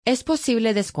¿Es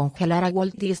posible descongelar a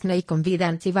Walt Disney con vida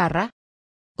antibarra?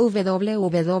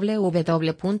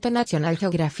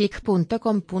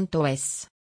 www.nationalgeographic.com.es.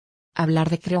 Hablar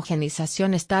de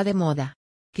criogenización está de moda.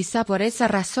 Quizá por esa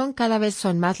razón cada vez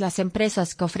son más las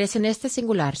empresas que ofrecen este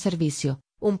singular servicio,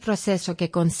 un proceso que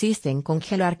consiste en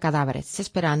congelar cadáveres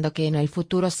esperando que en el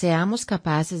futuro seamos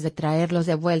capaces de traerlos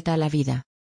de vuelta a la vida.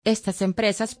 Estas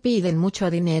empresas piden mucho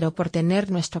dinero por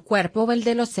tener nuestro cuerpo o el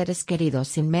de los seres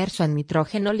queridos inmerso en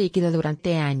nitrógeno líquido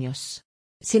durante años.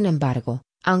 Sin embargo,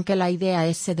 aunque la idea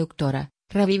es seductora,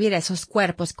 revivir esos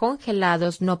cuerpos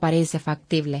congelados no parece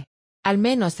factible. Al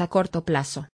menos a corto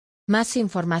plazo. Más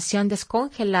información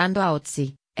descongelando a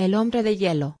Otzi, el hombre de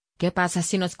hielo. ¿Qué pasa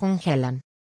si nos congelan?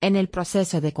 En el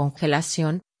proceso de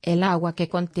congelación, el agua que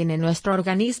contiene nuestro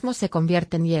organismo se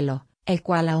convierte en hielo, el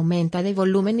cual aumenta de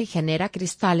volumen y genera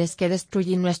cristales que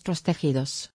destruyen nuestros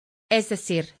tejidos. Es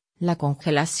decir, la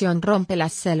congelación rompe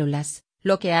las células,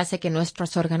 lo que hace que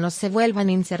nuestros órganos se vuelvan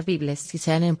inservibles y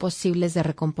sean imposibles de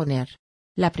recomponer.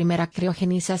 La primera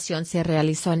criogenización se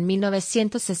realizó en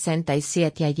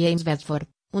 1967 a James Bedford,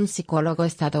 un psicólogo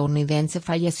estadounidense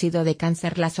fallecido de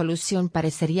cáncer. La solución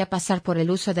parecería pasar por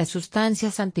el uso de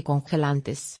sustancias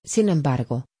anticongelantes. Sin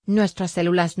embargo, nuestras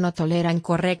células no toleran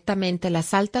correctamente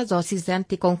las altas dosis de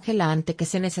anticongelante que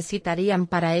se necesitarían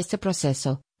para este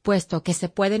proceso, puesto que se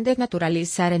pueden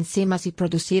desnaturalizar enzimas y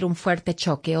producir un fuerte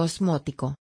choque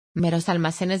osmótico. Meros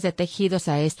almacenes de tejidos.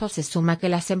 A esto se suma que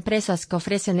las empresas que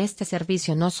ofrecen este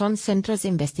servicio no son centros de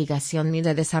investigación ni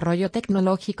de desarrollo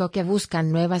tecnológico que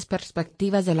buscan nuevas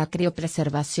perspectivas de la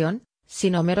criopreservación,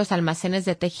 sino meros almacenes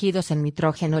de tejidos en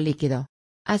nitrógeno líquido.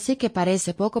 Así que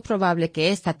parece poco probable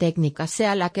que esta técnica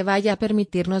sea la que vaya a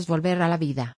permitirnos volver a la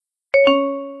vida.